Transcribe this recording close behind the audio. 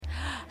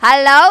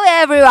Hello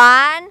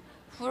everyone!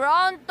 フ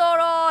ロント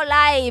ロー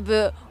ライ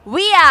ブ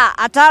We are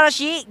新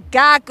しい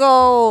学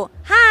校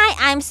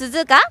Hi, I'm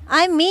Suzuka.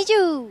 I'm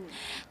Miju.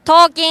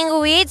 Talking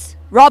with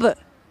Rob.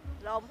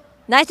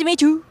 Nice to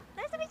meet you.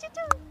 Nice to meet you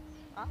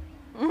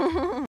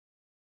too.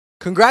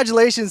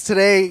 Congratulations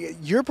today.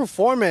 Your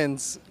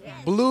performance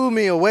blew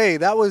me away.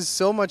 That was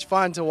so much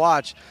fun to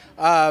watch.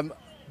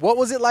 What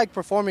was it like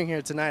performing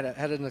here tonight at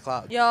Head in the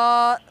Cloud? い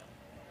やー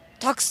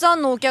たくさ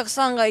んのお客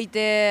さんがい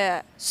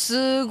て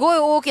すごい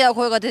大きな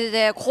声が出て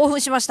て興奮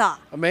しました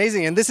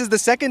Amazing. And this is the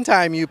second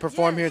time you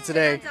performed here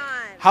today.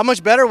 How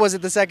much better was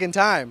it the second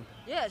time?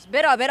 Yes,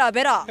 better. Better.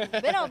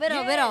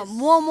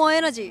 More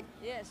energy.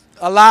 Yes.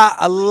 A lot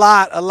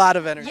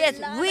of energy. Yes,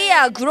 we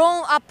are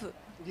grown up.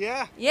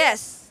 Yeah.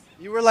 Yes.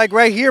 You were like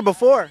right here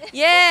before.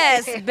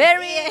 Yes,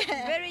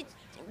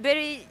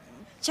 very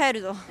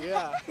child.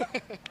 Yeah.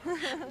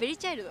 Very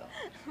child.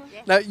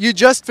 Now, you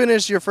just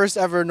finished your first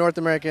ever North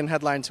American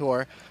headline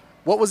tour.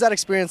 What was that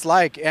experience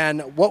like,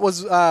 and what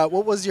was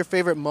your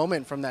favorite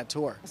moment from that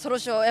tour? ソロ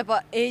ショーやっ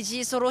ぱ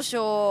AG ソロショ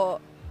ー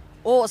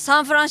を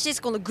サンフランシ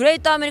スコのグレー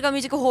トアメリカミュ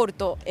ージックホール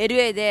と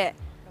LA で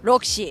ロ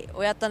キシー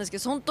をやったんですけ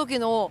どその時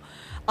の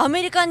ア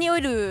メリカに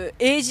いる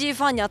AG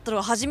ファンに会ったの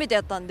が初めて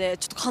やったんで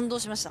ちょっと感動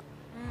しました。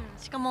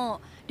しかも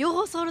両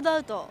方ソールドア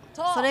ウト。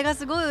そうそれが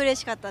すごい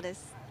嬉しかったで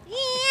す。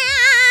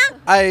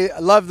I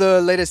love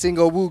the latest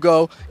single, Woo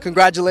Go.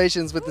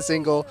 Congratulations with the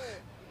single.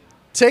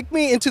 Take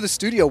me into the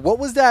studio. What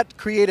was that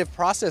creative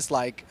process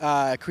like,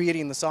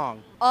 creating the song?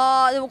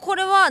 でもこ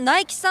れはナ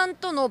イキさん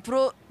とのプ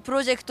ロ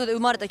ジェクトで生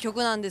まれた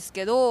曲なんです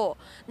けど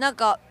なん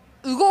か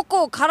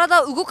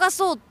体を動か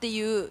そうって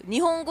いう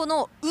日本語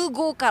の「う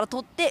ご」から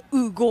取って「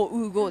う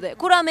ご」で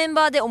これはメン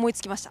バーで思い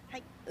つきました。は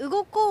い。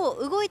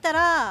動いた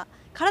ら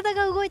体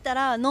が動いた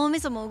ら脳み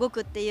そも動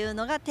くっていう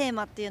のがテー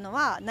マっていうの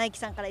はナイキ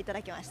さんからいた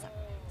だきました。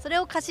それ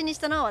を歌詞にし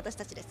たのは私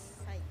たちです。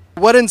はい。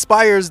What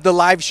inspires the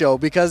live show?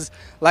 Because,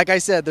 like I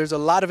said, there's a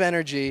lot of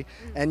energy,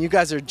 and you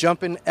guys are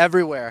jumping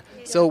everywhere.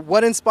 So,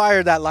 what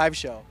inspired that live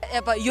show?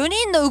 やっぱ4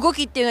人の動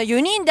きっていうのは4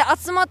人で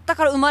集まった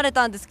から生まれ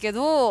たんですけ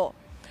ど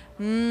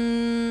や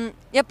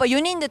っぱ4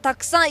人でた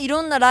くさんい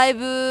ろんなライ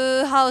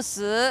ブハウ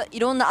スい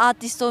ろんなアー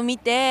ティストを見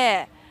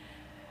て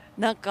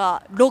なん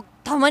か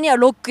たまには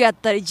ロックやっ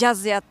たりジャ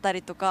ズやった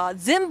りとか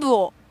全部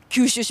を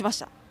吸収しまし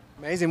た。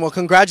 Amazing. Well,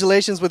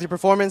 congratulations with your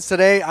performance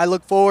today. I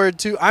look forward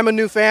to, I'm a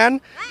new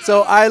fan,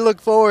 so I look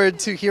forward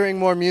to hearing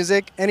more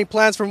music. Any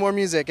plans for more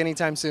music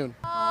anytime soon?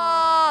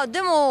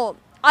 でも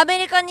アメ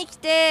リカに来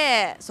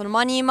てその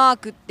マニーマー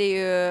クって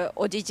いう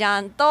おじち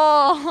ゃん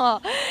と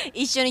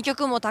一緒に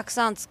曲もたく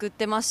さん作っ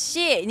てます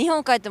し日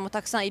本帰っても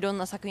たくさんいろん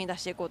な作品出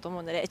していこうと思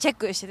うのでチェッ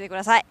クしててく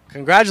ださい。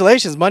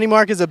 Congratulations. Money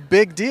Mark is a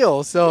big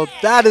deal, so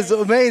that is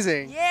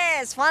amazing.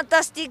 Yes,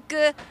 fantastic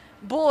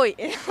boy.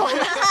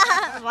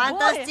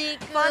 Fantastic.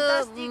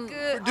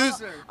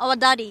 Producer. Our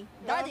daddy.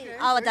 Okay.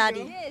 Our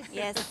daddy.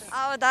 Yes,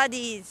 our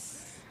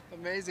daddies.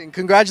 Amazing.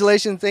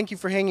 Congratulations. Thank you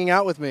for hanging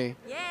out with me.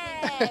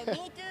 Yeah, me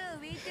too.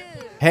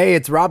 Hey,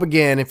 it's Rob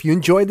again. If you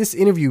enjoyed this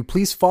interview,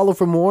 please follow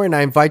for more, and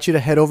I invite you to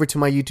head over to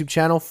my YouTube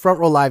channel, Front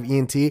Row Live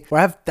ENT, where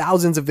I have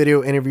thousands of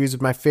video interviews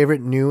with my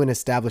favorite new and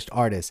established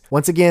artists.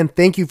 Once again,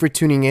 thank you for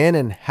tuning in,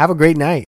 and have a great night.